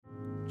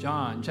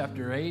John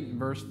chapter 8,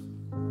 verse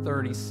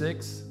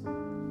 36.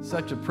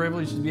 Such a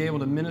privilege to be able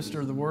to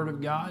minister the Word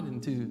of God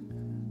into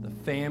the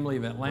family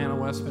of Atlanta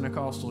West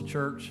Pentecostal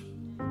Church.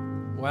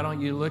 Why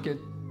don't you look at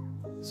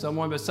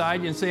someone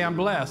beside you and say, I'm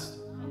blessed?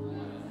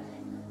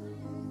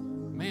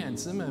 Man,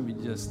 some of you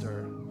just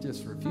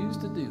refuse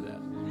to do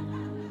that.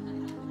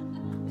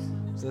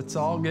 So that's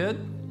all good?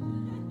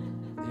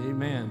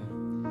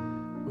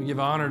 Amen. We give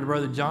honor to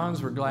Brother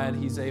Johns. We're glad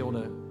he's able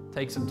to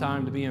take some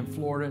time to be in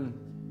Florida, and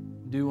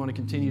do want to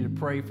continue to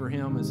pray for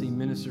him as he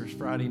ministers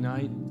Friday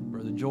night.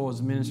 Brother Joel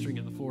is ministering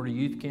at the Florida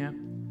Youth Camp.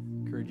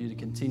 I encourage you to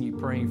continue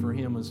praying for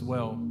him as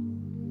well,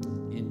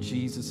 in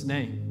Jesus'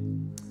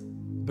 name.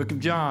 Book of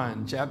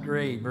John, chapter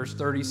 8, verse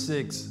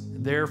 36.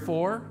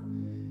 Therefore,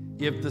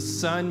 if the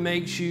Son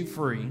makes you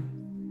free,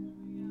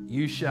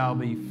 you shall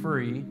be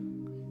free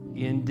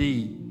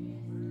indeed.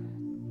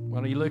 Why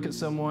don't you look at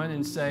someone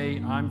and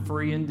say, I'm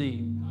free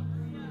indeed.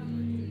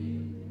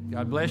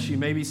 God bless you. You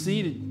may be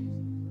seated.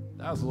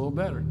 That was a little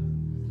better.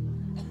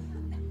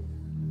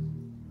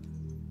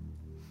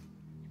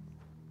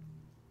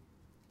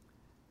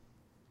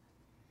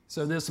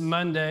 So this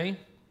Monday,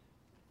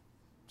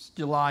 it's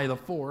July the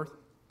 4th,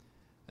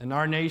 and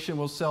our nation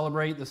will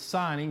celebrate the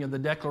signing of the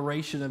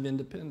Declaration of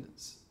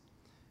Independence.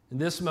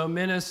 And this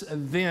momentous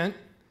event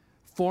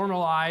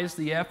formalized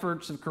the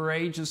efforts of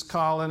courageous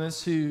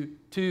colonists to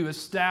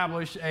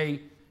establish a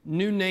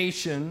new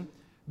nation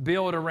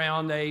built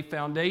around a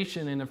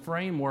foundation and a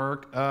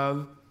framework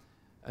of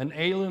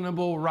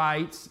unalienable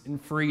rights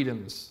and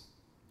freedoms.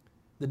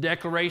 The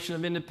Declaration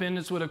of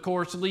Independence would, of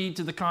course, lead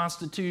to the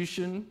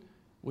Constitution,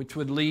 which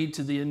would lead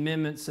to the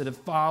amendments that have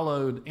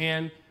followed.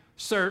 And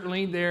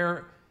certainly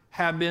there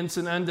have been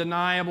some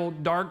undeniable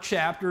dark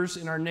chapters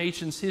in our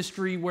nation's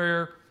history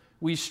where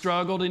we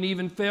struggled and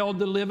even failed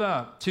to live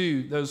up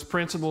to those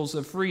principles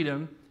of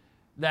freedom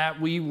that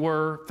we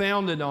were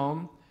founded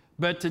on.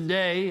 But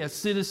today, as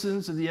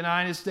citizens of the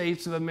United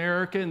States of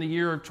America in the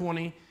year of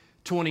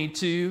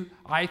 2022,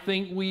 I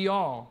think we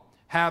all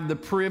have the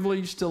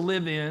privilege to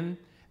live in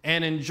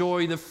and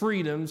enjoy the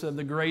freedoms of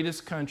the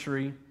greatest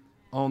country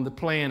on the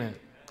planet.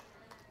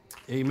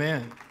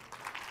 Amen.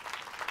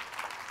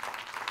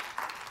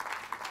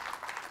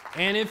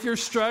 And if you're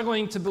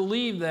struggling to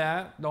believe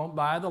that, don't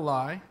buy the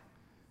lie.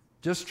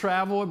 Just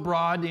travel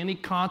abroad to any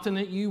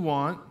continent you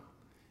want,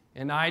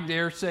 and I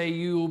dare say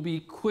you will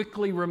be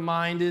quickly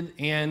reminded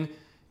and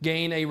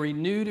gain a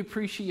renewed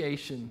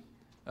appreciation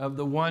of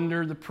the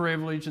wonder, the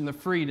privilege, and the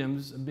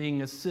freedoms of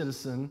being a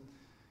citizen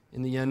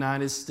in the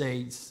United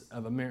States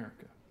of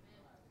America.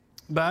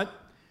 But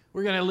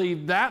we're going to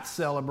leave that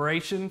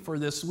celebration for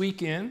this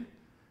weekend,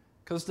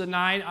 because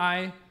tonight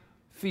I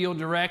feel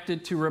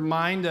directed to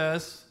remind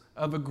us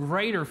of a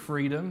greater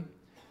freedom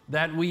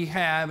that we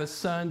have as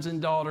sons and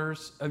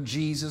daughters of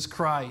Jesus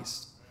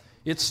Christ.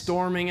 It's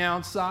storming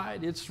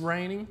outside. It's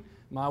raining.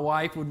 My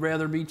wife would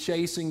rather be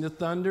chasing the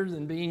thunder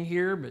than being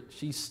here, but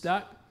she's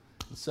stuck,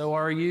 and so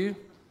are you.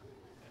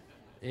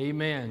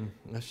 Amen.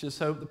 Let's just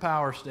hope the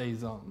power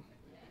stays on.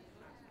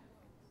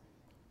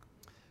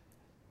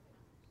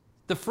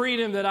 The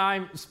freedom that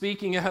I'm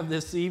speaking of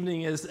this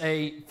evening is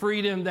a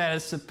freedom that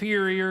is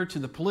superior to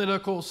the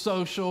political,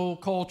 social,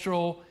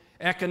 cultural,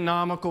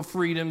 economical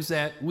freedoms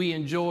that we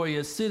enjoy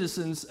as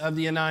citizens of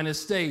the United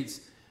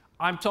States.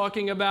 I'm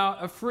talking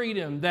about a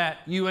freedom that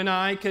you and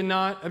I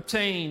cannot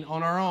obtain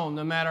on our own,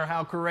 no matter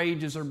how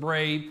courageous or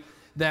brave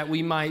that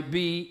we might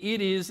be.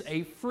 It is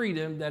a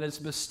freedom that is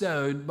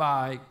bestowed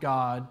by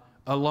God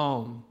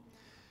alone.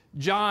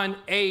 John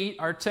 8,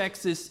 our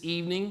text this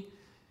evening,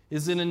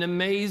 is in an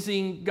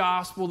amazing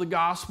gospel, the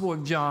Gospel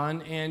of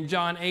John, and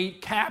John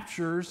 8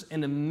 captures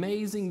an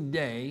amazing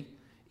day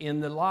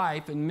in the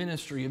life and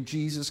ministry of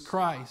Jesus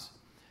Christ.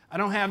 I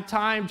don't have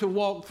time to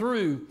walk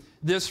through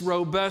this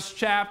robust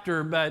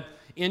chapter, but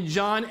in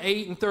John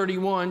 8 and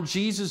 31,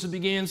 Jesus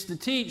begins to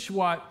teach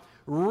what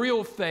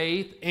real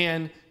faith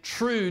and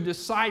true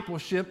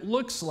discipleship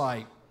looks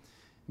like.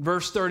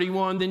 Verse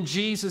 31, then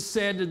Jesus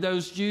said to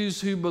those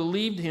Jews who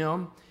believed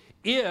him,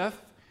 if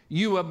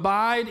you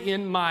abide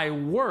in my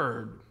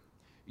word,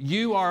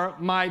 you are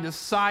my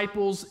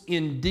disciples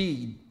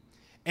indeed,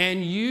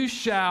 and you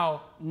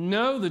shall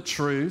know the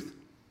truth,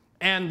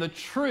 and the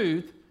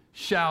truth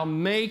shall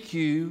make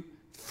you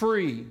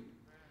free.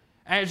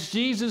 As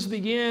Jesus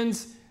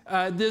begins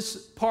this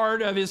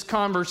part of his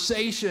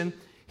conversation,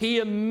 he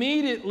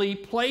immediately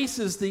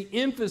places the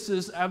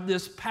emphasis of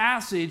this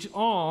passage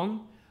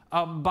on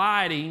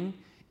abiding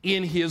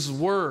in his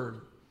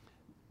word.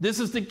 This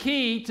is the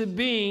key to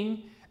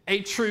being a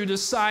true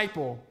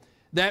disciple,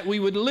 that we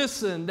would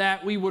listen,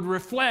 that we would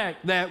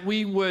reflect, that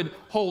we would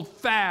hold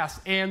fast,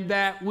 and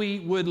that we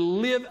would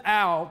live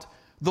out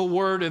the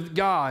Word of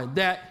God,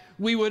 that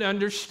we would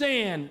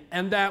understand,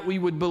 and that we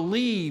would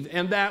believe,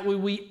 and that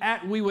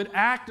we would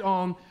act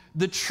on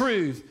the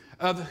truth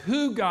of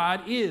who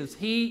God is.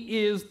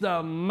 He is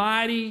the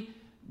mighty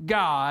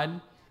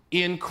God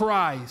in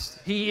Christ.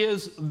 He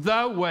is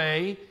the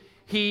way,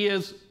 He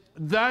is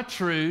the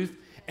truth,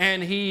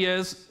 and He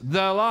is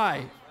the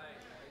life.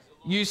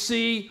 You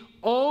see,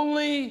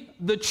 only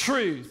the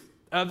truth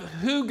of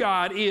who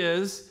God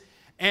is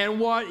and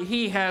what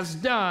He has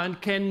done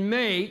can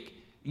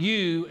make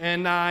you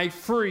and I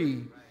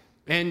free.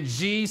 And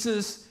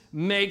Jesus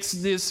makes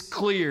this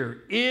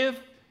clear. If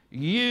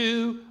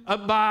you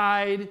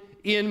abide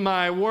in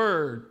my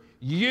word,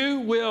 you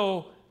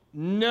will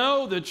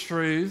know the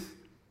truth,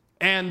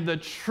 and the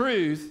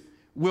truth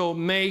will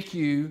make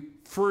you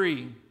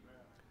free.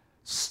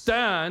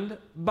 Stunned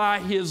by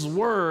his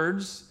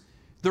words,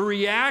 the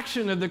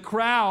reaction of the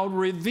crowd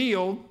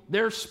revealed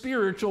their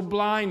spiritual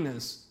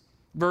blindness.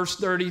 Verse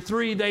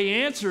 33, they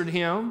answered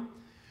him,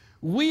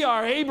 "We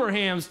are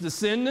Abraham's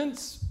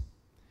descendants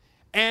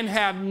and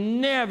have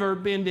never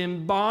been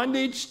in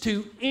bondage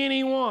to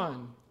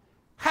anyone.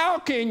 How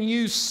can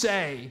you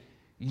say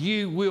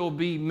you will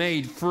be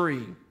made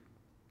free?"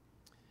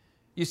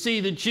 You see,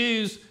 the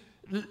Jews,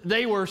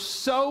 they were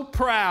so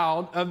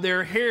proud of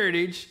their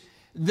heritage,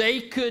 they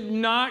could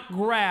not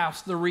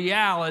grasp the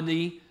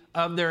reality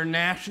of their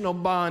national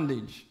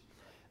bondage.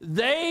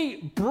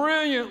 They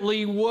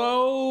brilliantly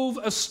wove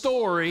a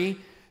story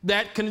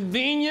that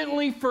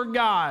conveniently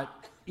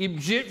forgot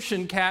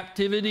Egyptian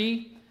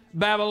captivity,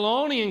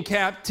 Babylonian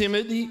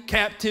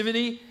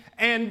captivity,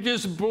 and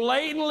just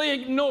blatantly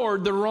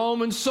ignored the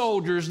Roman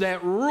soldiers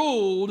that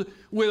ruled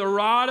with a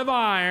rod of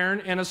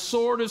iron and a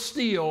sword of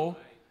steel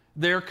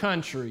their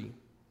country.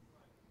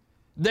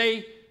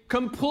 They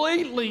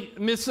completely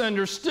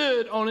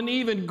misunderstood on an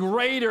even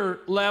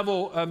greater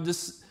level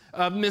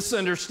of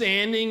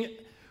misunderstanding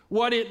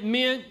what it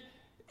meant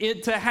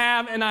to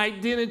have an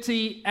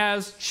identity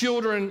as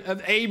children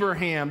of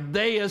Abraham.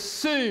 They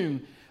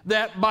assumed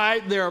that by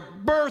their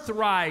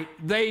birthright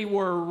they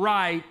were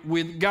right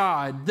with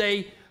God.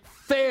 They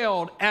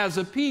failed as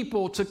a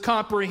people to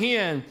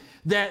comprehend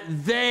that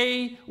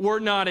they were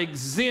not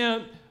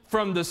exempt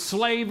from the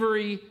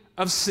slavery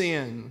of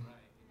sin.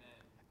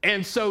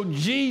 And so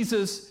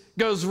Jesus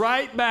goes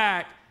right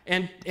back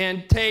and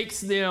takes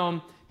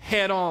them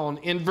head on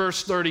in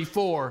verse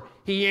 34.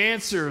 He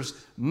answers,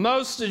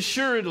 "Most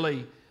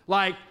assuredly,"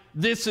 like,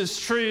 this is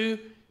true,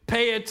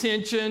 pay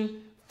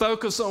attention,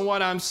 focus on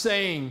what I'm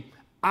saying.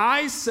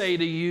 "I say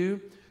to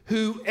you,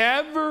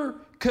 whoever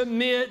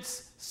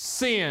commits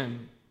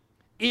sin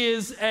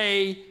is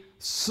a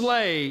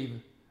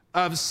slave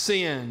of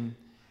sin.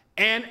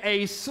 And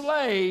a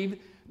slave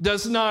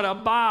does not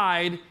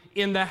abide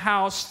in the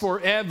house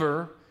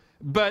forever,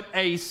 but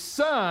a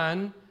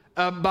son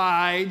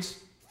abides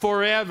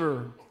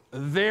forever.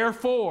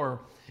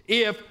 Therefore,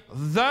 if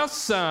the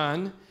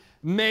Son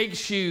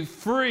makes you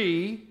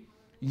free,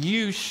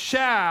 you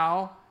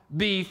shall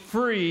be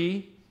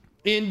free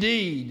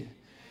indeed."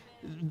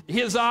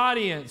 His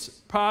audience,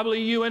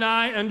 probably you and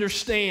I,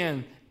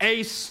 understand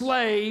a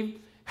slave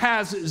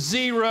has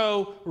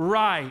zero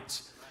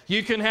rights.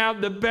 You can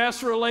have the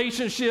best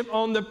relationship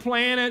on the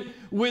planet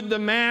with the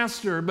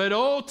master, but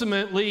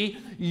ultimately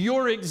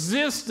your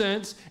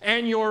existence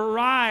and your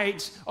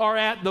rights are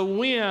at the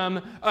whim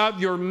of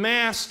your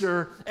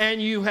master,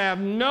 and you have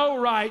no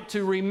right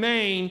to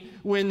remain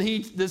when he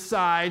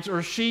decides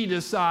or she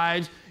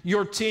decides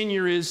your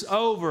tenure is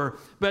over.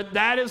 But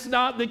that is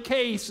not the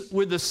case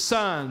with the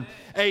son.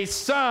 A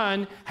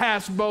son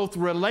has both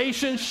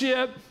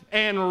relationship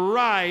and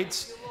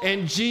rights,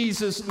 and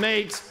Jesus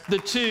makes the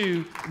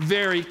two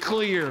very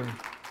clear.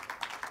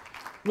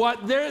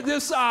 What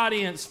this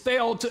audience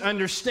failed to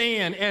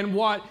understand, and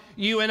what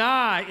you and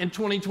I in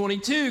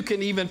 2022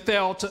 can even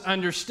fail to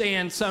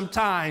understand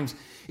sometimes,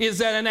 is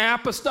that an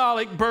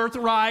apostolic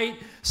birthright,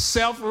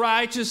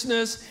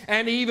 self-righteousness,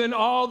 and even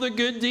all the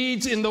good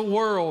deeds in the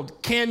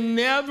world can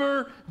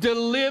never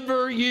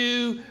deliver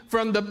you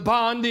from the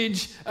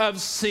bondage of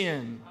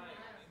sin.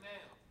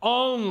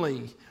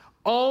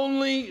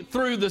 Only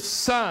through the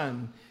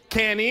Son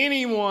can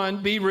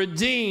anyone be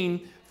redeemed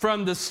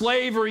from the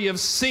slavery of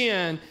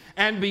sin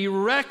and be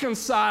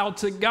reconciled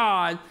to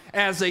God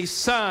as a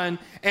son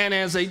and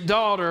as a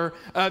daughter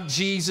of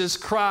Jesus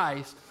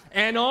Christ.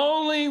 And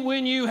only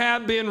when you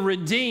have been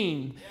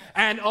redeemed,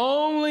 and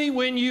only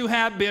when you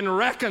have been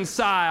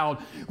reconciled,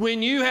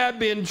 when you have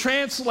been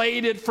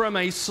translated from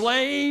a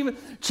slave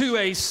to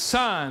a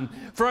son,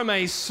 from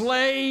a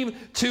slave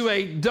to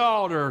a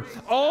daughter,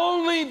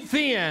 only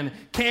then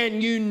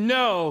can you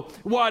know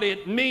what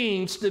it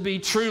means to be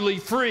truly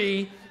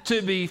free,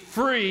 to be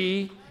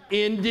free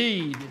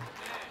indeed.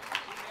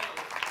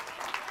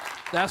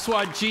 That's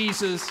what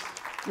Jesus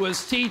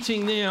was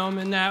teaching them,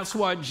 and that's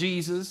what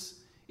Jesus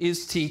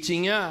is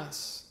teaching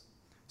us.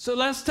 So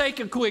let's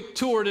take a quick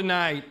tour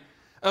tonight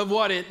of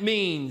what it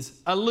means,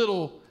 a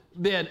little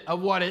bit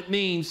of what it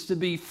means to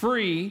be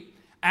free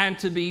and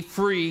to be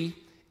free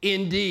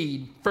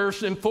indeed.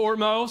 First and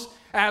foremost,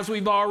 as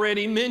we've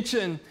already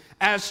mentioned,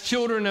 as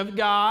children of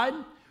God,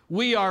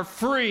 we are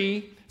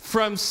free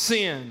from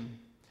sin.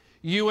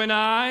 You and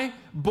I,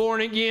 born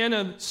again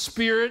of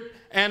spirit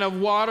and of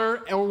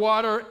water, or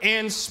water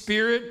and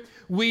spirit,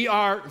 we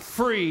are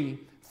free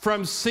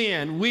from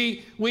sin.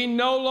 We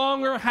no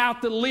longer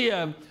have to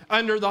live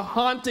under the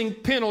haunting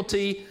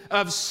penalty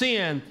of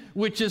sin,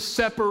 which is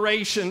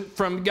separation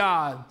from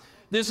God.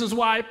 This is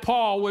why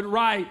Paul would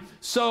write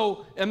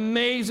so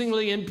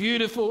amazingly and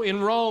beautiful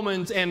in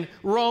Romans and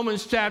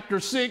Romans chapter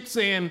 6.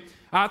 And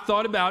I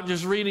thought about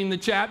just reading the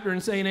chapter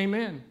and saying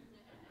amen.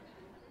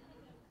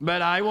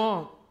 But I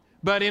won't.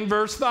 But in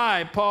verse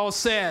 5, Paul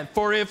said,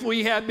 "For if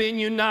we have been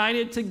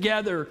united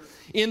together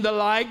in the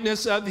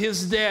likeness of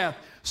his death,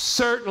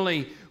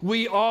 certainly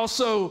we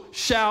also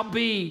shall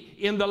be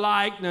in the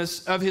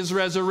likeness of his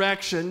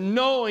resurrection,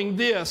 knowing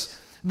this,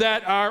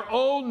 that our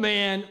old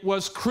man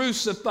was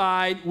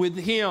crucified with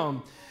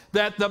him,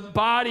 that the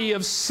body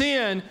of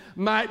sin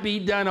might be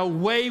done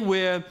away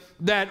with,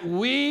 that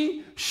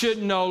we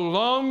should no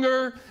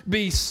longer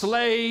be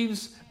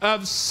slaves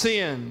of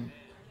sin."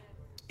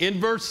 In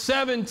verse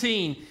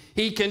 17,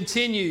 he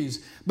continues,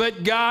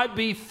 "But God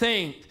be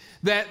thanked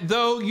that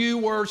though you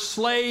were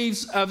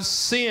slaves of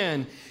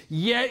sin,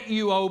 yet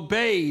you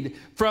obeyed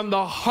from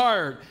the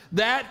heart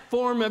that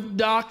form of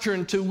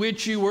doctrine to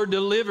which you were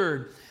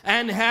delivered.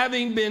 And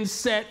having been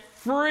set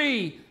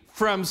free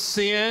from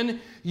sin,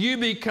 you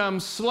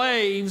become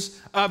slaves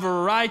of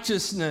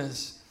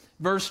righteousness."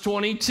 Verse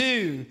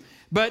 22,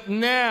 "But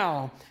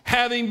now,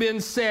 having been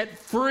set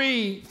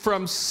free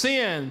from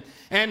sin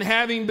and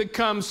having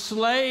become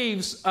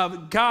slaves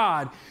of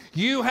God,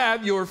 you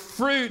have your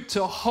fruit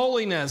to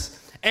holiness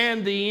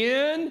and the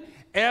end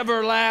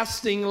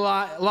everlasting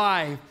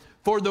life.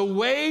 For the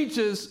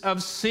wages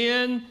of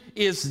sin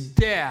is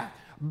death,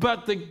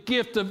 but the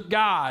gift of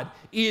God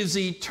is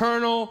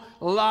eternal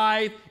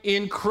life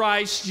in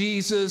Christ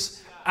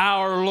Jesus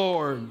our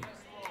Lord."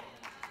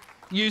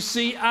 You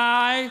see,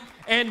 I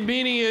and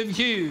many of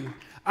you,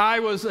 I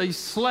was a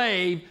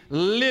slave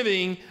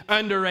living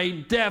under a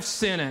death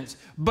sentence,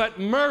 but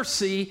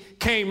mercy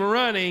came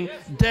running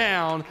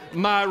down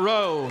my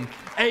road.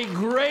 A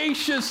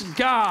gracious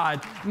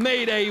God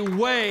made a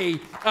way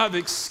of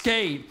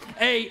escape.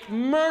 A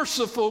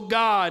merciful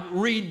God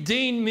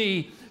redeemed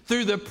me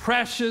through the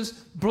precious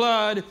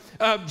blood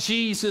of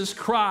Jesus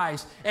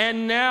Christ.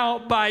 And now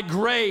by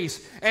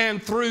grace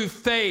and through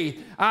faith,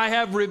 I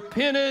have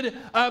repented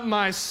of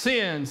my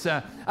sins.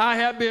 I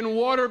have been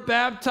water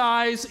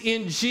baptized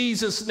in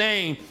Jesus'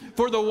 name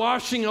for the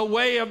washing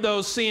away of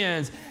those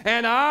sins.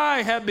 And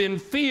I have been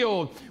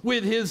filled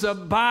with his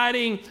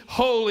abiding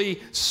Holy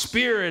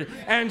Spirit.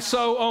 And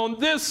so on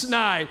this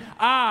night,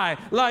 I,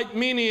 like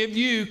many of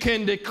you,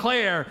 can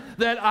declare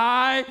that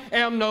I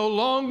am no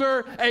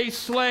longer a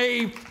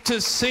slave to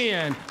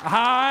sin.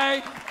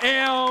 I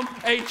am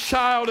a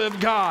child of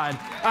God.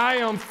 I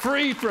am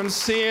free from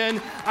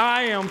sin.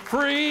 I am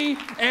free,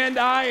 and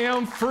I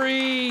am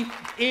free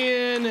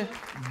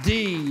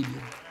indeed.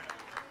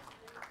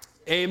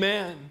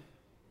 Amen.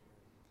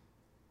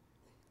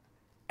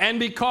 And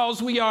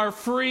because we are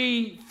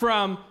free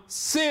from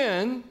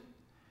sin,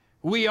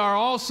 we are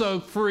also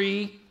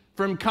free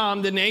from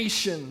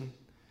condemnation.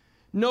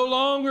 No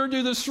longer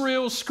do the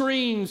shrill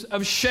screams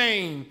of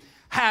shame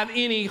have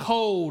any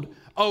hold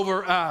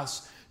over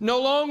us. No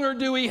longer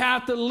do we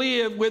have to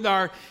live with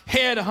our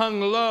head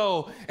hung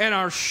low and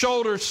our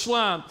shoulders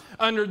slumped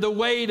under the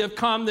weight of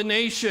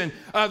condemnation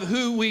of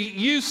who we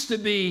used to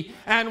be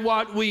and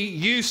what we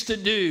used to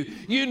do.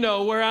 You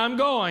know where I'm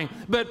going.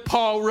 But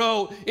Paul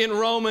wrote in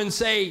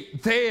Romans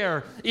 8,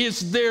 "There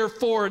is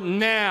therefore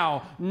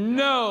now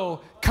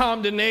no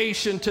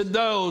condemnation to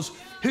those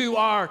who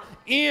are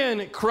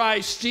in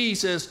Christ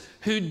Jesus,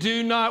 who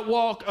do not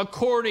walk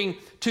according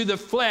to the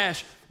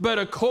flesh, but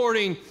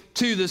according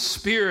to the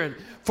Spirit.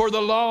 For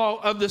the law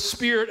of the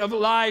Spirit of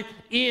life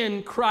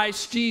in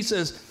Christ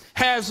Jesus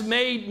has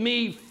made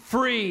me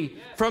free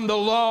from the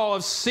law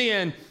of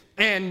sin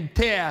and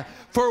death.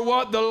 For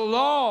what the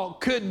law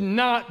could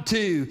not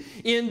do,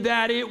 in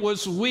that it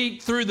was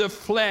weak through the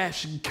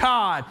flesh,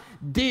 God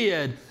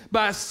did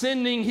by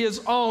sending his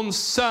own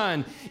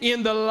Son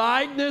in the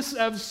likeness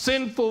of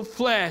sinful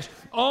flesh.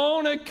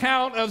 On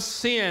account of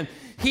sin,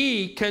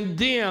 he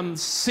condemned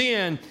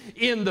sin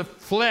in the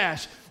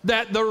flesh,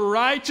 that the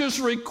righteous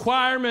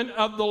requirement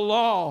of the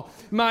law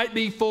might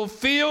be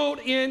fulfilled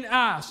in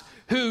us,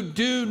 who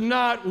do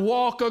not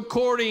walk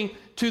according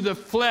to the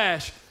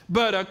flesh,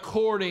 but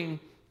according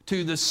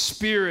to the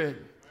Spirit."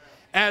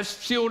 As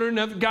children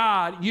of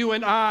God, you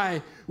and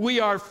I, we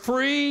are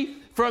free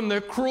from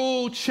the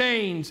cruel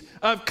chains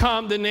of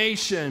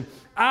condemnation.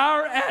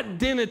 Our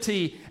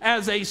identity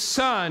as a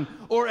son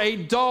or a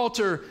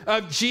daughter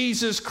of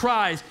Jesus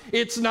Christ,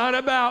 it's not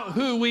about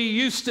who we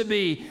used to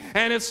be,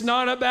 and it's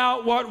not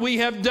about what we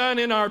have done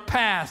in our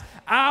past.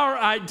 Our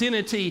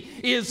identity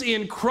is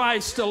in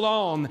Christ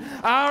alone.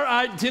 Our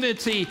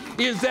identity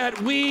is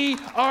that we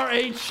are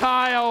a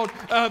child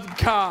of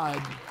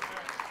God.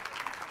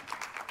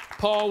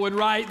 Paul would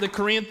write the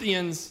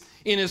Corinthians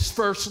in his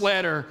first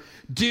letter,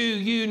 "Do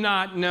you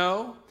not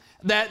know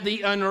that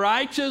the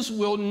unrighteous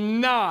will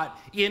not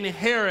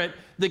inherit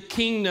the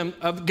kingdom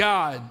of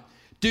God?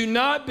 Do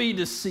not be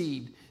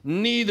deceived.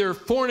 Neither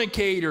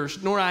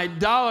fornicators, nor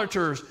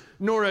idolaters,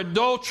 nor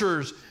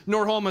adulterers,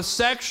 nor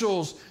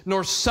homosexuals,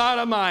 nor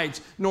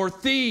sodomites, nor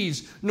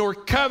thieves, nor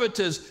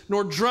covetous,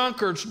 nor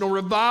drunkards, nor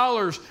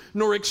revilers,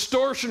 nor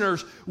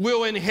extortioners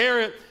will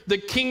inherit the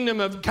kingdom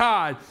of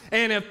God.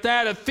 And if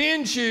that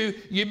offends you,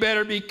 you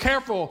better be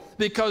careful,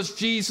 because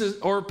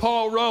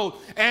Paul wrote,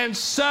 and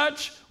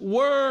such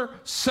were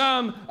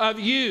some of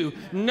you.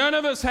 None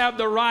of us have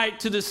the right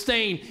to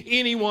disdain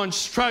anyone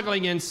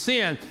struggling in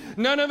sin.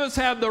 None of us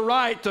have the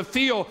right to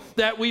feel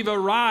that we've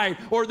arrived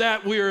or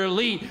that we're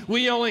elite.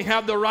 We only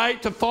have the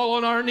right to fall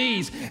on our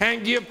knees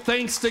and give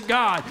thanks to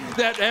God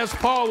that, as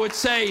Paul would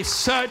say,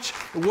 such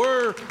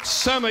were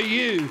some of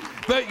you.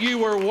 But you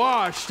were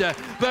washed,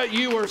 but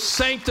you were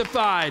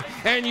sanctified,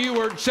 and you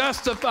were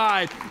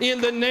justified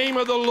in the name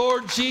of the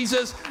Lord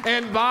Jesus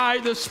and by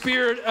the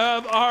Spirit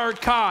of our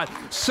God.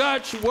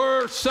 Such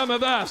were some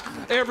of us.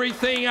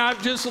 Everything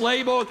I've just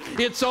labeled,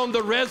 it's on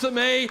the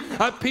resume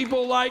of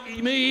people like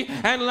me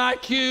and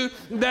like you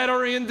that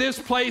are in this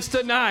place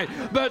tonight.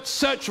 But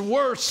such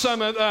were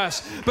some of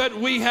us. But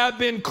we have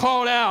been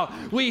called out.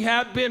 We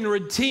have been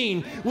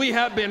redeemed. We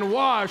have been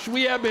washed.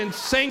 We have been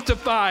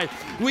sanctified.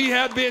 We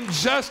have been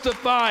justified.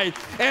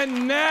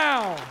 And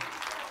now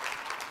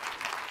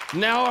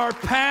our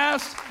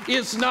past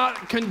is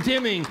not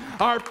condemning.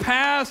 Our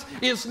past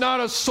is not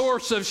a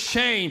source of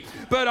shame,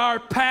 but our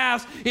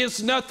past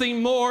is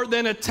nothing more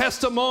than a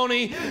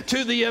testimony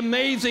to the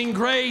amazing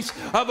grace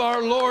of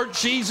our Lord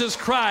Jesus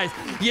Christ.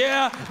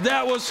 Yeah,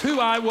 that was who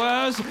I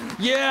was.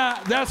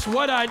 Yeah, that's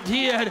what I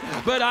did,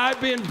 but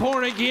I've been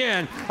born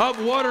again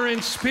of water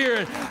and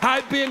spirit.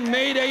 I've been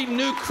made a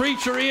new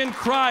creature in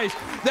Christ.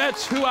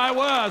 That's who I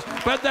was,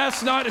 but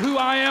that's not who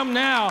I am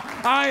now.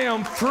 I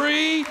am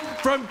free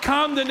from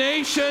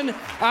condemnation.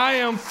 I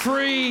am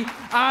free.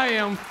 I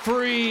am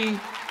free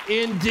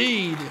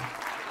indeed.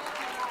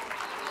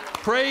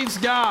 Praise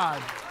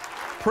God.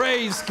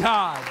 Praise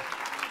God.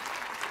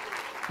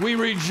 We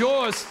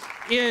rejoice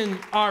in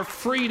our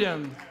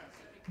freedom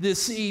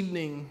this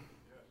evening.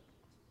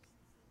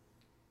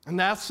 And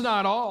that's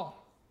not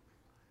all.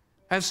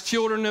 As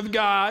children of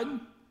God,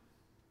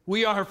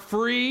 we are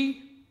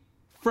free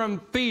from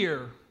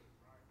fear.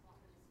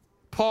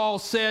 Paul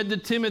said to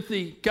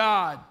Timothy,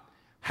 God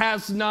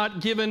has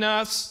not given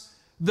us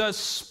the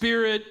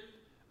spirit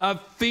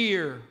of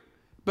fear,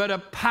 but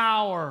of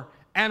power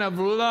and of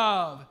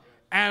love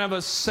and of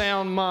a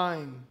sound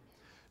mind.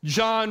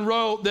 John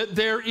wrote that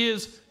there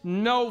is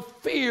no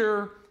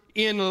fear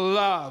in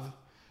love,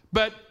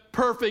 but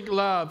perfect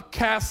love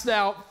casts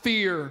out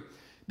fear,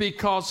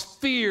 because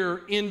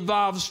fear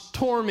involves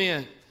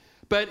torment.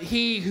 But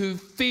he who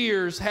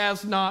fears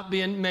has not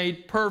been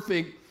made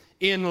perfect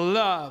in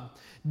love.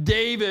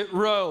 David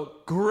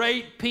wrote,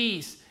 great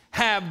peace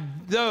have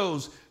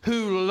those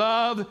who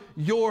love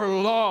your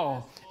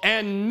law,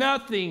 and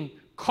nothing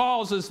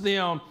causes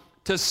them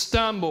to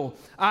stumble.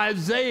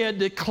 Isaiah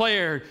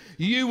declared,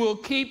 you will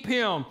keep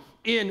him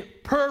in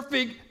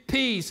perfect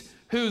peace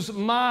whose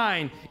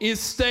mind is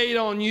stayed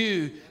on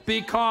you,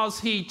 because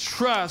he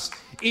trusts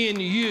in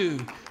you.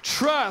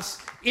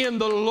 Trust in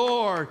the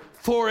Lord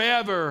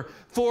forever,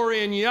 for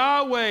in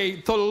Yahweh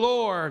the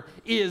Lord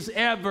is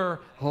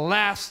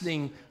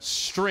everlasting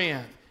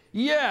strength.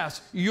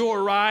 Yes,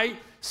 you're right.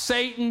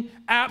 Satan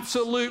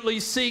absolutely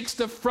seeks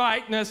to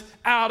frighten us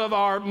out of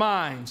our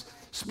minds,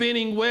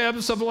 spinning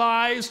webs of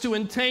lies to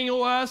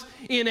entangle us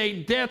in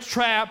a death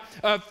trap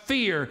of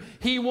fear.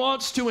 He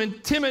wants to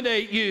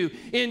intimidate you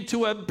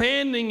into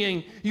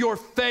abandoning your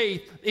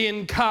faith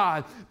in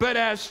God. But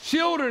as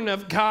children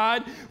of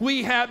God,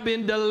 we have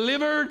been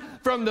delivered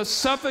from the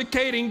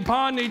suffocating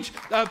bondage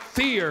of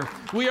fear.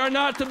 We are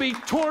not to be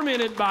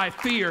tormented by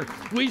fear.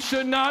 We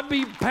should not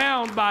be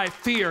bound by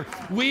fear.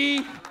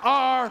 We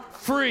are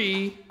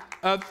free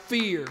of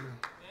fear.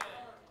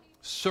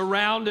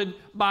 Surrounded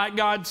by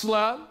God's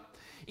love,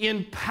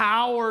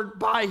 empowered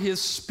by His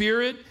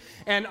Spirit,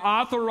 and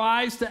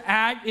authorized to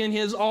act in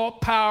His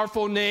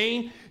all-powerful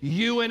name,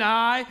 you and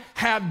I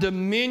have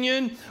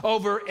dominion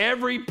over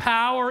every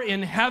power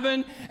in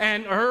heaven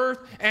and earth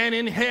and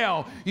in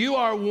hell. You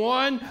are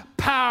one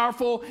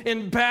powerful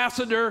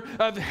ambassador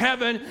of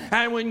heaven,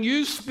 and when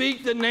you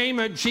speak the name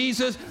of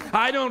Jesus,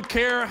 I don't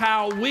care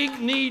how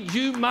weak-kneed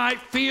you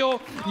might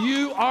feel,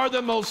 you are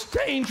the most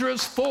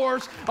dangerous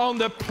force on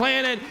the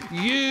planet.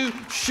 You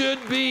should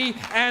be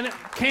and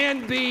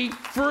can be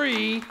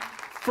free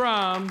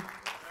from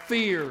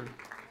fear.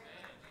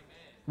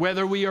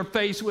 Whether we are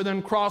faced with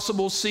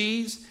uncrossable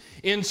seas,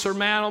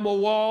 insurmountable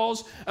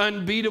walls,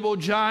 unbeatable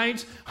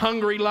giants,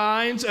 hungry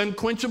lions,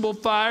 unquenchable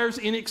fires,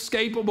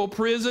 inescapable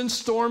prisons,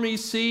 stormy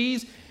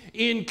seas,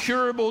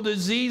 incurable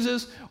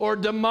diseases, or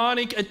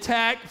demonic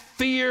attack,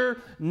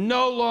 fear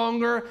no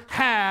longer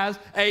has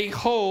a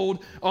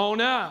hold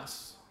on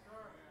us.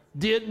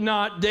 Did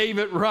not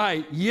David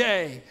write,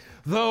 yea,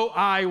 though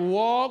I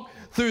walk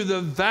through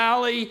the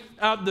valley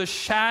of the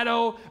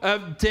shadow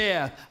of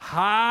death,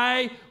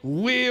 I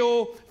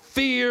will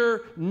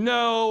fear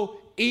no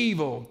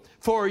evil,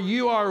 for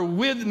you are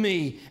with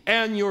me,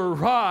 and your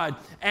rod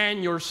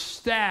and your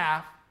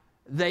staff,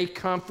 they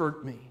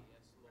comfort me.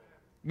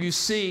 You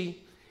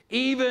see,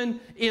 even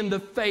in the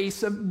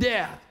face of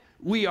death,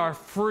 we are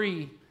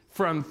free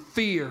from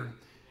fear.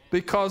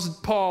 Because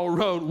Paul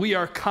wrote, we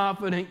are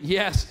confident,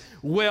 yes,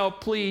 well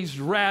pleased,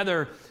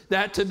 rather,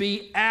 that to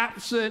be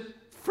absent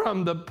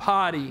from the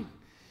body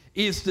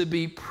is to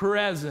be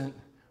present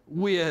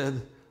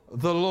with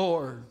the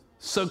Lord.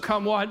 So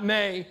come what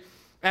may,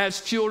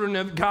 as children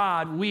of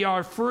God, we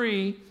are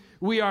free.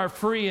 We are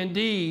free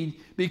indeed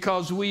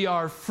because we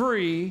are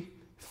free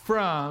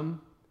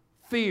from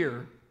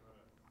fear.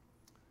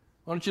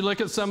 Why don't you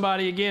look at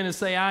somebody again and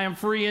say, I am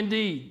free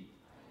indeed.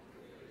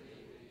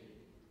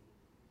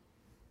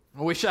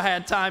 I wish I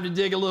had time to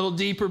dig a little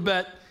deeper,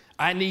 but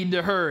I need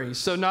to hurry.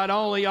 So not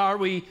only are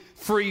we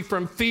free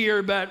from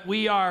fear, but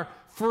we are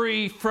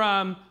free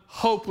from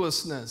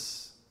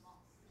hopelessness.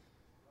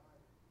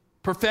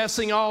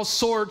 Professing all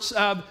sorts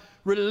of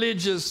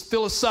religious,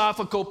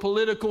 philosophical,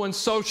 political, and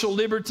social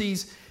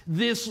liberties,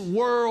 this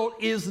world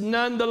is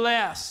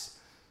nonetheless,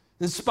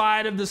 in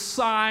spite of the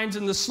signs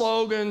and the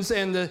slogans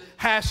and the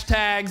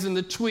hashtags and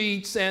the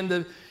tweets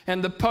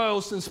and the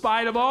posts, in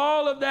spite of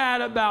all of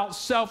that about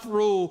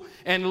self-rule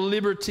and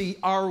liberty,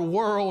 our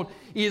world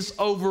is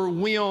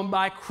overwhelmed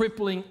by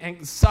crippling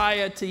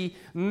anxiety,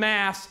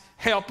 mass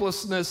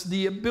helplessness,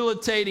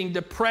 debilitating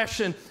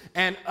depression,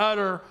 and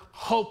utter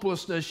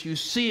hopelessness. You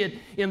see it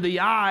in the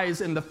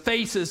eyes and the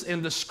faces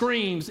and the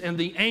screams and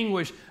the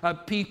anguish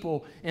of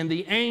people and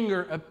the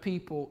anger of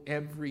people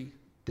every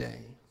day.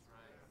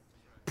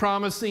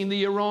 Promising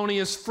the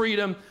erroneous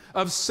freedom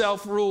of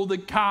self-rule, the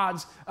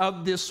gods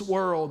of this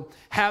world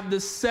have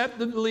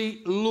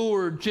deceptively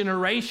lured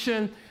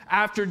generation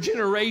after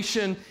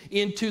generation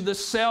into the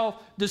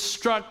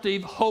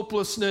self-destructive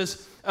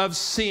hopelessness of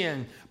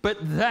sin. But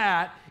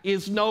that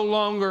is no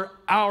longer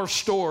our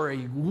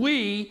story.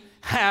 We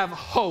have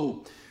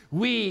hope.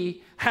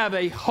 We have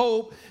a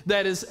hope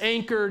that is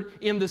anchored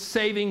in the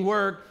saving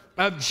work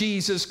of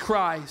Jesus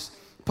Christ.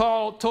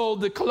 Paul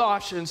told the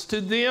Colossians, to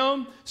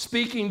them,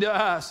 speaking to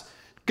us,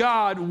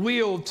 God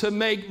willed to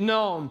make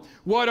known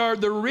what are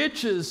the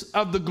riches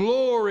of the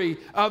glory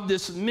of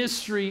this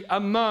mystery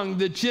among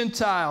the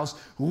Gentiles,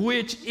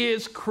 which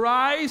is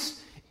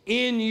Christ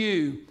in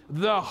you,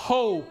 the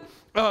hope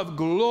of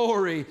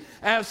glory.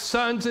 As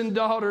sons and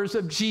daughters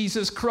of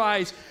Jesus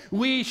Christ,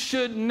 we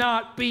should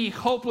not be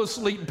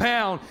hopelessly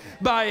bound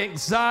by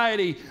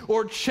anxiety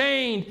or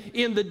chained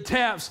in the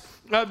depths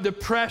of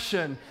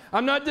depression.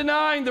 I'm not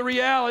denying the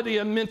reality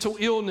of mental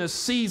illness,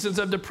 seasons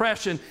of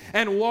depression,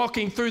 and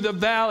walking through the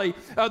valley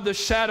of the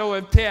shadow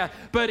of death.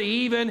 But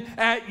even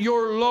at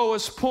your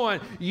lowest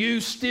point, you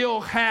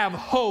still have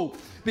hope,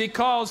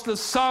 because the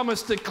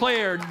psalmist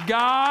declared,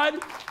 God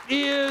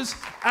is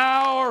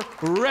our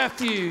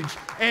refuge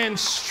and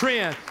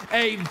strength,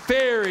 a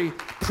very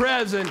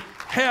present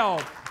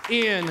help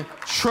in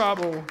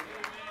trouble.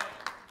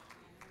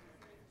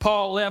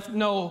 Paul left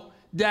no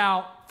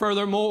doubt,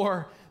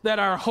 furthermore, that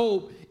our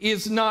hope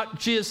is not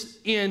just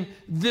in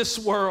this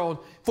world,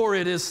 for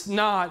it is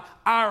not.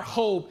 Our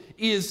hope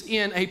is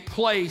in a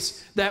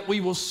place that we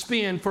will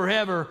spend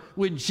forever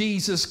with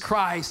Jesus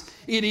Christ.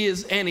 It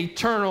is an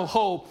eternal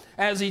hope.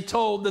 As he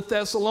told the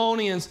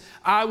Thessalonians,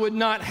 I would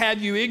not have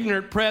you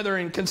ignorant,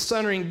 brethren,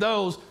 concerning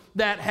those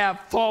that have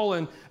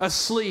fallen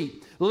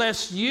asleep,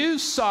 lest you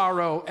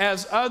sorrow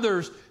as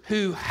others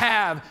who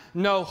have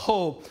no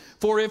hope.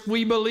 For if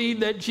we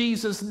believe that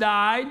Jesus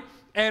died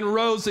and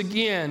rose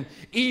again,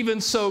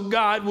 even so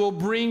God will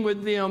bring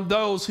with them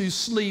those who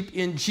sleep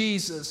in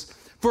Jesus.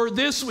 For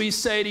this we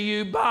say to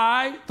you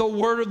by the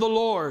word of the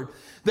Lord,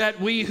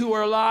 that we who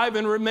are alive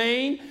and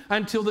remain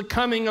until the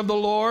coming of the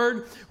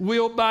Lord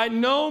will by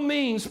no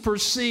means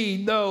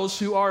precede those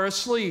who are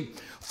asleep.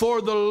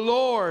 For the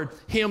Lord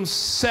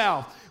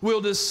himself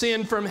will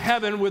descend from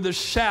heaven with a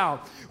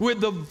shout, with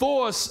the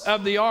voice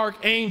of the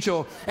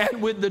archangel,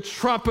 and with the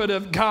trumpet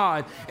of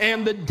God,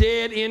 and the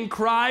dead in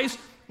Christ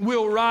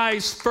will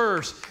rise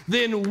first.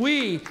 Then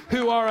we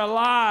who are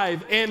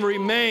alive and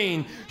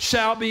remain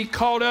shall be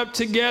caught up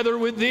together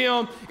with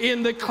them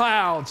in the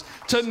clouds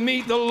to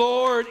meet the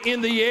Lord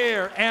in the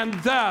air, and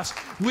thus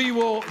we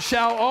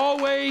shall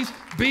always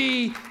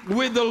be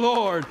with the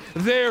Lord.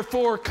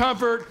 Therefore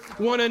comfort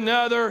one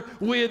another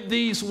with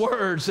these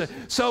words.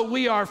 So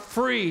we are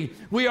free.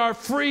 We are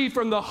free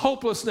from the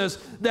hopelessness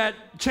that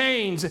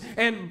chains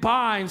and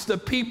binds the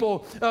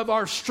people of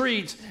our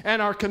streets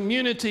and our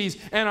communities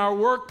and our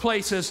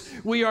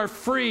workplaces. We are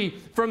free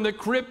from the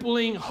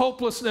crippling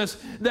hopelessness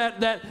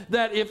that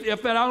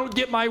if I don't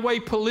get my way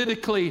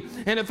politically,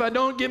 and if I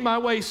don't get my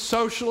way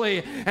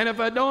socially, and if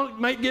I don't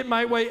get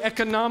my way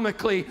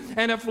economically,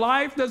 and if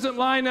life doesn't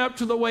line up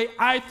to the way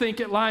I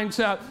think it lines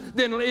up,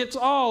 then it's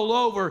all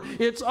over.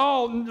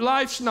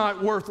 Life's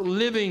not worth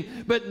living.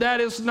 But that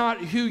is not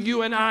who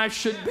you and I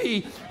should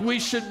be. We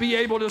should be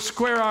able to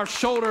square our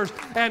shoulders shoulders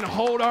and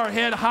hold our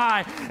head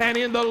high. And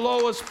in the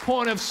lowest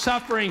point of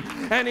suffering,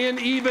 and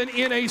even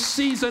in a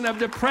season of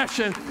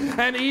depression,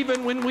 and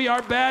even when we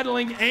are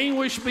battling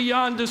anguish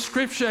beyond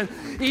description,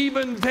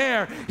 even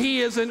there,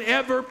 He is an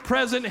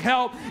ever-present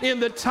help in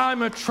the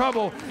time of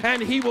trouble,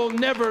 and He will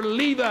never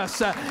leave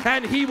us,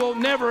 and He will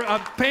never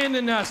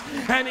abandon us.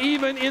 And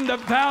even in the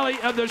valley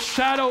of the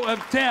shadow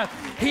of death,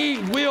 He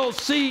will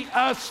see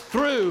us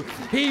through.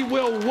 He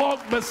will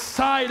walk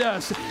beside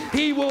us.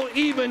 He will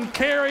even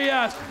carry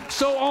us.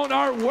 So on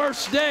our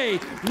worst day,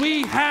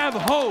 we have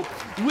hope.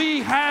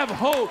 We have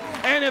hope.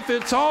 And if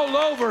it's all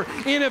over,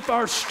 and if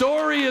our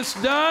story is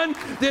done,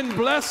 then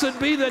blessed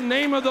be the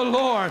name of the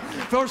Lord.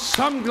 For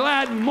some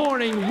glad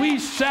morning we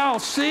shall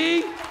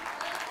see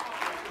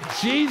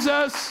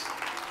Jesus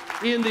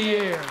in the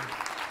air.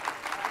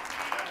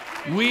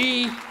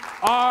 We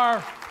are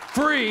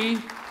free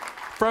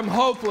from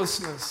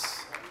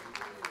hopelessness.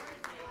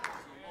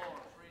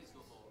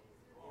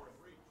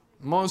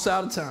 I'm almost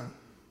out of time.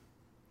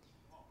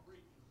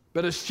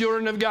 But as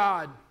children of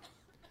God,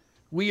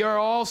 we are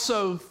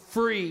also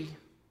free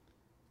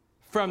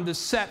from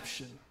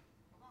deception.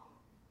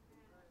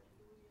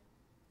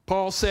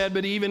 Paul said,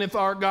 but even if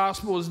our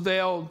gospel is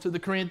veiled to the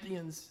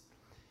Corinthians,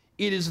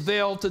 it is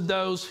veiled to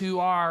those who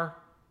are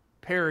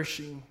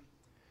perishing,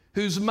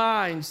 whose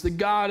minds the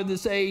God of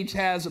this age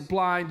has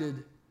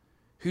blinded,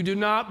 who do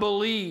not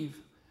believe,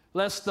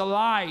 lest the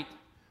light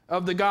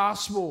of the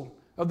gospel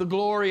of the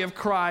glory of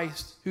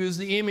Christ, who is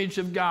the image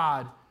of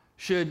God,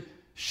 should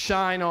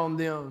shine on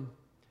them.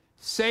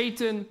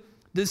 Satan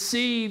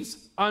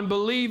deceives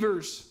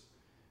unbelievers,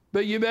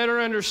 but you better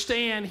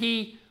understand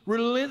he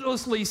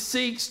relentlessly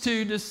seeks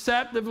to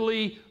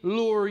deceptively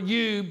lure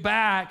you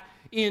back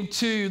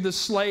into the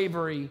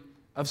slavery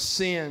of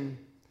sin.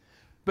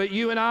 But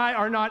you and I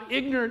are not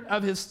ignorant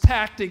of his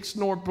tactics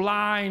nor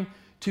blind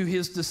to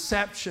his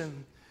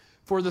deception.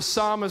 For the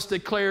psalmist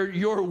declared,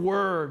 your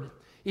word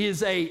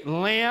is a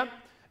lamp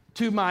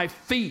to my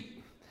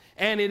feet,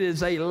 and it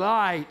is a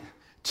light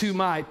to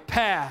my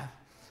path.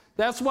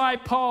 That's why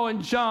Paul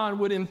and John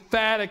would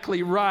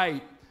emphatically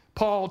write,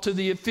 Paul to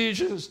the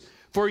Ephesians,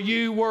 for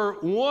you were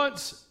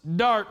once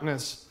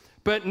darkness,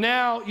 but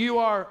now you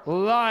are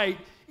light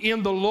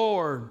in the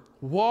Lord.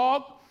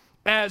 Walk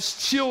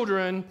as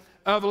children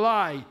of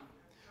light.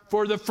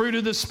 For the fruit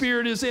of the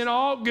Spirit is in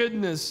all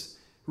goodness,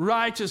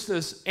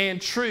 righteousness,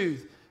 and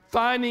truth,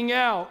 finding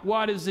out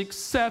what is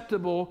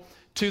acceptable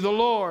to the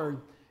Lord.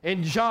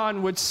 And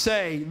John would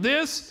say,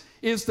 this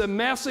is the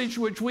message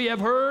which we have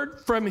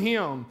heard from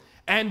him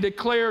and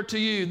declare to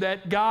you,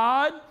 that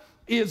God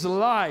is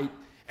light,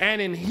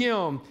 and in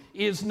him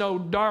is no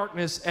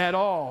darkness at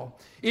all.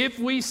 If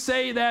we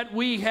say that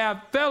we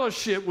have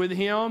fellowship with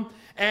him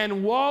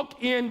and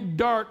walk in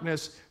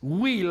darkness,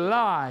 we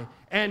lie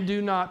and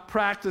do not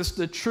practice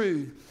the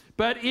truth.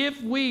 But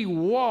if we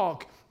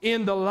walk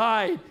in the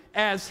light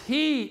as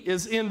he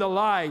is in the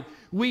light,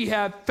 we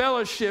have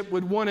fellowship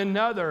with one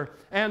another,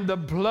 and the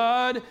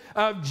blood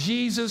of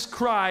Jesus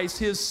Christ,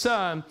 his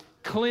Son,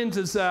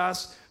 cleanses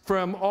us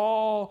from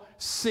all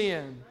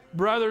sin.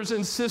 Brothers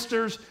and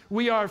sisters,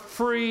 we are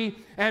free,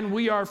 and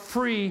we are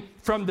free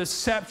from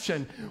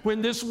deception.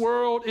 When this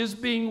world is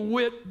being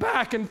whipped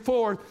back and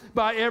forth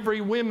by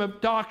every whim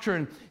of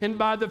doctrine and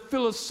by the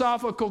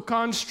philosophical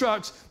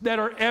constructs that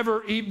are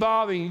ever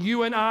evolving,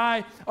 you and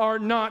I are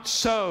not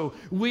so.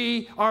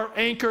 We are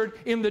anchored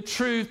in the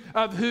truth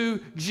of who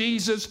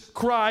Jesus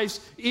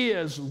Christ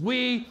is.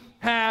 We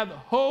have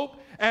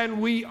hope, and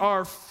we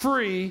are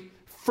free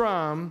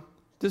from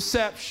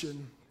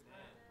deception.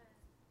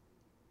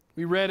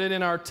 We read it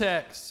in our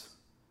text,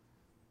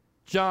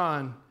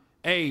 John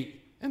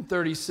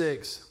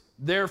 8:36.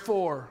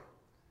 Therefore,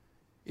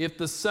 if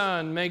the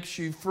Son makes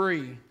you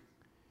free,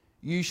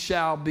 you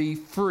shall be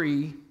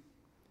free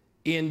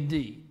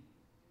indeed.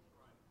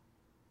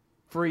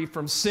 Free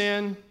from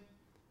sin,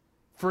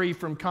 free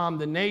from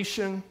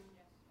condemnation,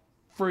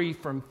 free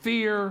from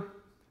fear,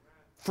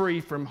 free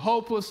from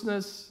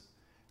hopelessness,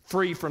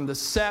 free from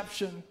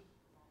deception.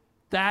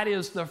 That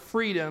is the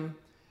freedom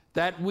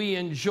that we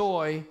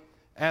enjoy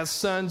as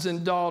sons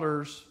and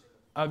daughters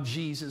of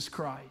Jesus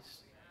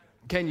Christ.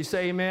 Can you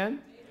say amen?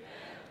 Amen?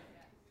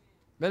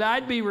 But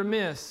I'd be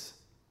remiss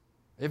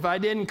if I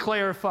didn't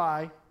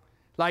clarify,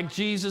 like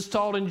Jesus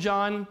taught in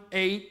John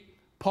 8,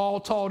 Paul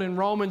taught in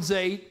Romans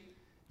 8,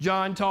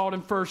 John taught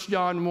in 1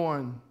 John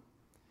 1.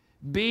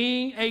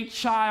 Being a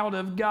child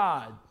of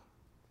God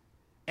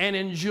and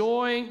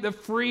enjoying the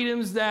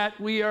freedoms that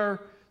we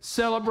are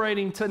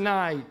celebrating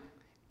tonight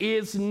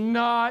is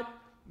not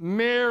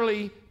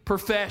merely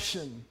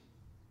profession.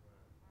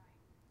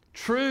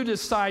 True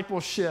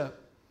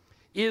discipleship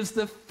is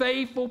the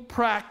faithful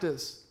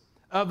practice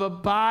of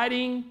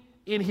abiding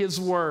in his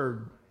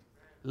word,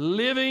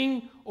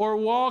 living or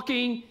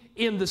walking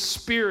in the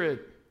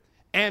Spirit,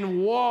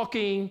 and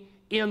walking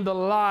in the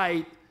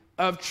light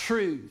of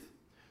truth.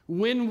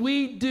 When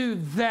we do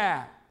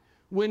that,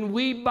 when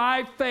we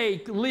by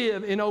faith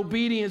live in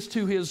obedience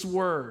to his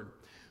word,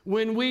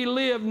 when we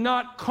live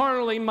not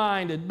carnally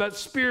minded but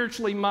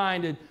spiritually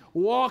minded,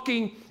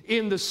 walking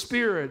in the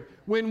Spirit,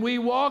 when we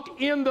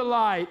walk in the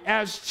light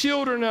as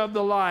children of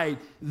the light,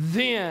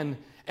 then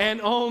and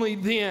only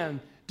then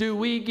do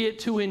we get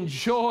to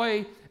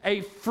enjoy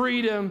a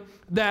freedom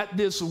that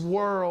this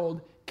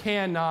world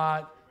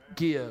cannot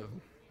give.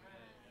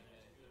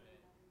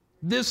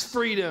 This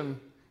freedom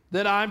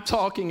that I'm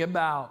talking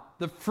about,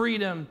 the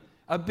freedom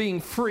of being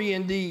free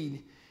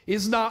indeed,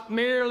 is not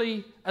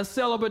merely a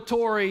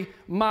celebratory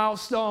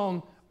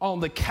milestone on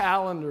the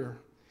calendar.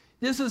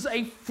 This is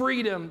a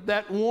freedom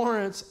that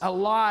warrants a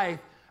life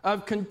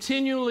of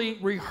continually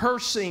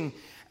rehearsing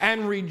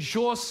and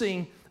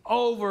rejoicing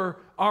over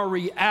our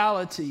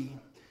reality.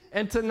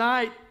 And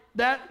tonight,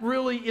 that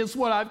really is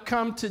what I've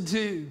come to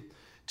do,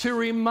 to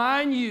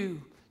remind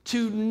you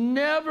to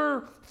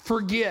never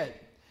forget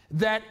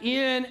that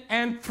in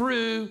and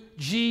through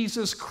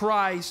Jesus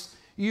Christ,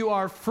 you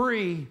are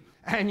free,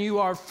 and you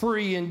are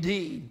free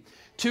indeed.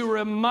 To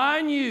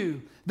remind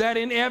you that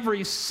in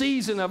every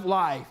season of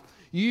life,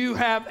 you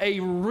have a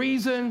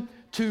reason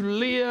to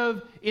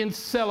live in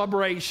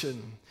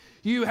celebration.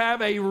 You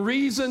have a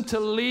reason to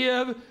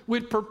live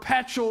with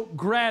perpetual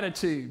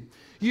gratitude.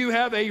 You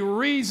have a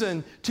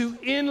reason to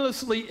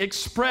endlessly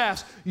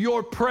express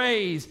your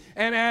praise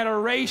and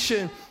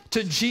adoration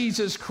to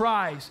Jesus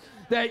Christ.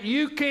 That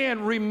you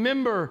can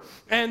remember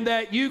and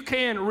that you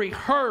can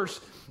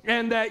rehearse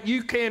and that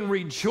you can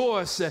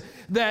rejoice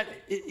that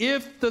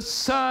if the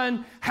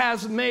Son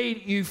has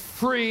made you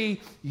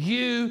free,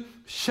 you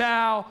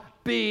shall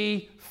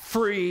be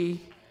free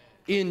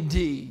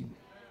indeed.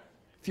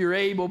 If you're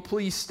able,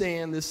 please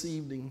stand this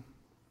evening.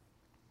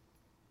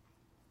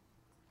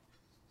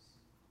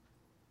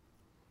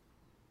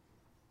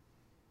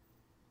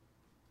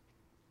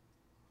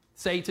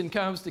 Satan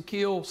comes to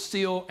kill,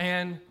 steal,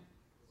 and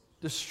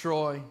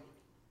destroy.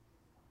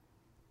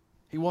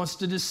 He wants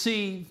to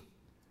deceive,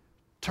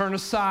 turn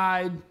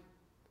aside,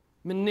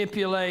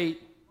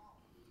 manipulate.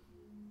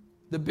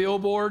 The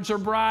billboards are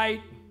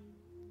bright.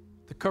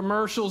 The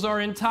commercials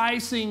are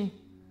enticing.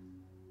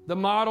 The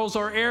models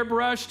are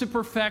airbrushed to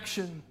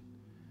perfection.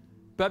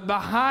 But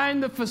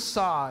behind the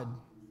facade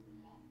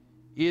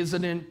is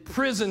an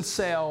imprisoned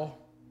cell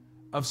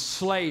of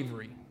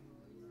slavery.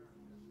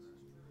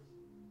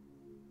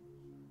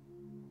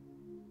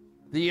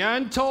 The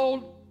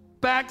untold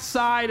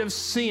backside of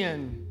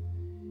sin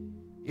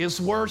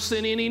is worse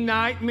than any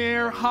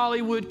nightmare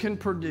Hollywood can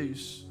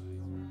produce.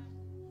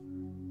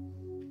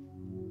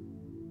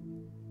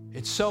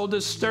 It's so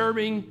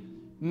disturbing,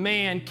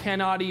 man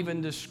cannot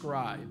even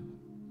describe.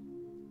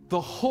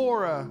 The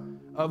horror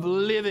of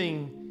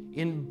living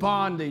in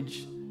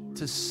bondage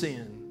to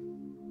sin.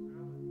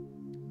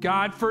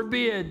 God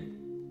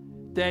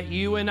forbid that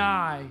you and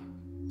I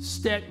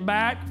step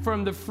back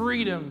from the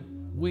freedom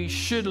we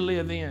should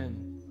live in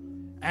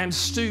and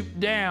stoop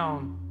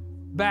down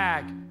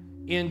back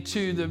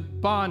into the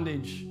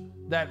bondage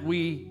that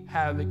we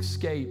have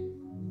escaped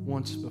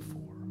once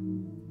before.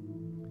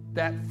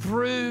 That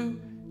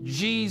through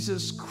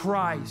Jesus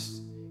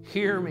Christ,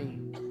 hear me,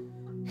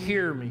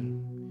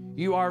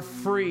 you are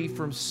free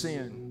from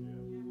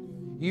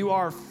sin. You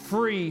are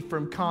free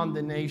from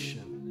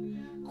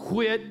condemnation.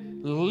 Quit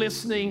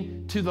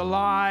listening to the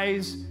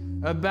lies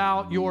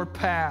about your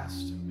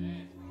past.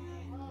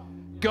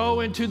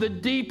 Go into the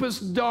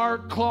deepest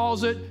dark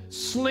closet,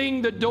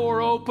 sling the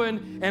door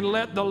open, and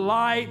let the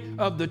light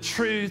of the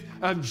truth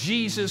of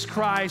Jesus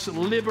Christ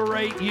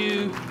liberate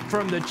you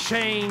from the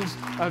chains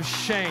of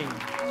shame.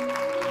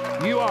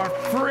 You are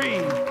free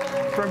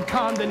from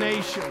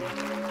condemnation.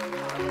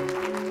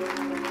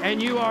 And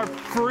you are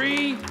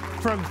free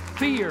from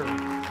fear.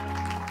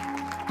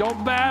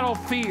 Don't battle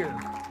fear.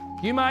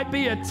 You might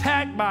be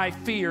attacked by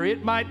fear.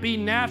 It might be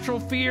natural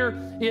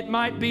fear. It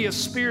might be a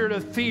spirit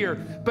of fear.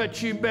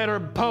 But you better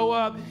bow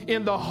up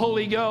in the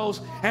Holy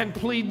Ghost and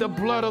plead the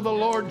blood of the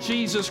Lord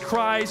Jesus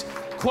Christ.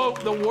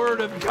 Quote the Word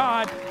of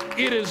God.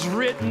 It is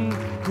written,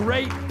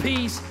 great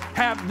peace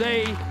have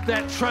they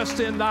that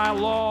trust in thy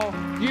law.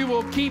 You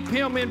will keep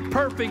him in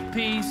perfect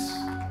peace.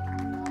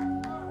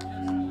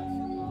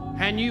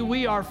 And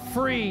we are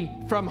free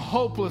from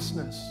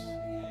hopelessness.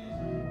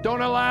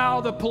 Don't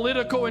allow the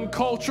political and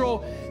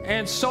cultural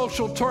and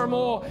social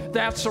turmoil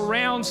that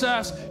surrounds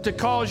us to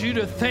cause you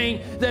to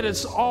think that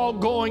it's all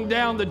going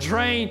down the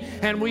drain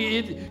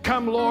and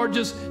come, Lord,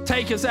 just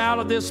take us out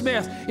of this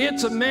mess.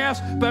 It's a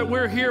mess, but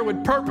we're here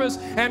with purpose,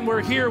 and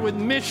we're here with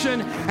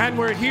mission, and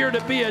we're here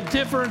to be a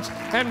difference,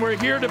 and we're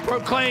here to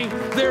proclaim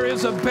there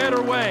is a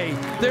better way.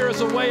 There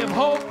is a way of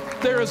hope.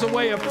 There is a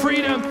way of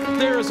freedom.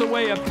 There is a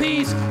way of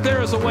peace.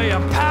 There is a way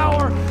of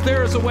power.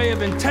 There is a way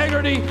of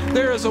integrity.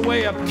 There is a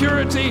way of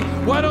purity.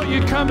 Why don't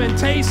you come and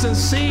taste and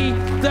see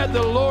that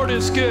the Lord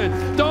is good?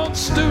 Don't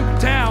stoop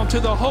down to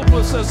the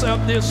hopelessness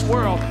of this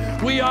world.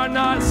 We are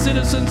not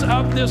citizens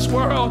of this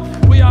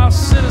world. We are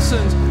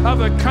citizens of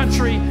a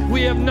country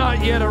we have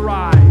not yet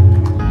arrived.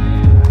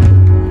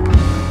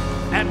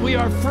 And we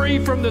are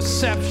free from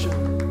deception.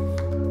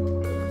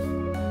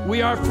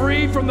 We are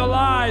free from the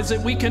lies that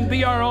we can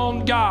be our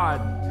own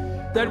God,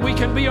 that we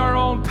can be our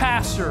own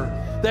pastor,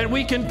 that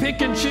we can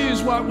pick and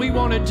choose what we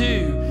want to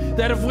do.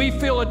 That if we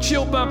feel a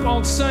chill bump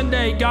on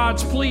Sunday,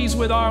 God's pleased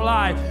with our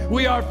life.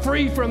 We are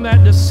free from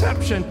that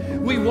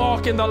deception. We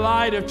walk in the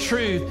light of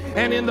truth.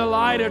 And in the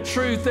light of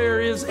truth,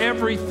 there is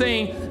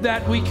everything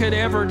that we could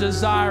ever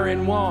desire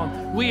and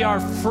want. We are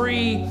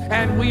free,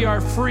 and we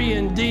are free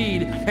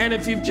indeed. And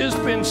if you've just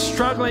been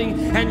struggling,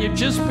 and you've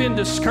just been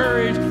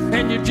discouraged,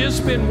 and you've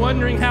just been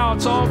wondering how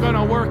it's all going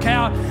to work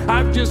out,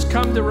 I've just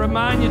come to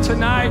remind you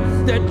tonight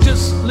that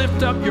just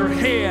lift up your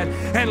head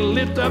and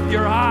lift up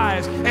your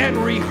eyes and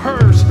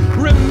rehearse.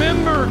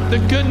 Remember the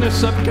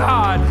goodness of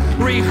God.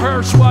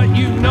 Rehearse what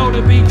you know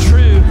to be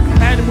true.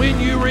 And when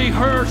you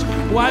rehearse,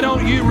 why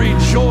don't you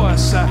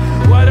rejoice?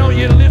 Why don't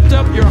you lift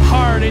up your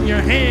heart and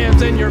your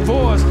hands and your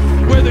voice,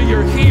 whether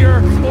you're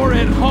here or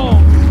at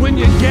home? When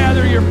you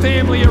gather your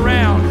family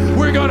around,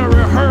 we're going to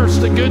rehearse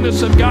the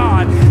goodness of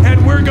God,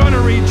 and we're going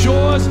to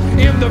rejoice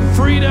in the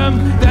freedom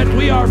that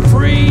we are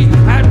free,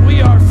 and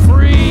we are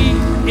free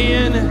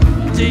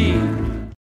indeed.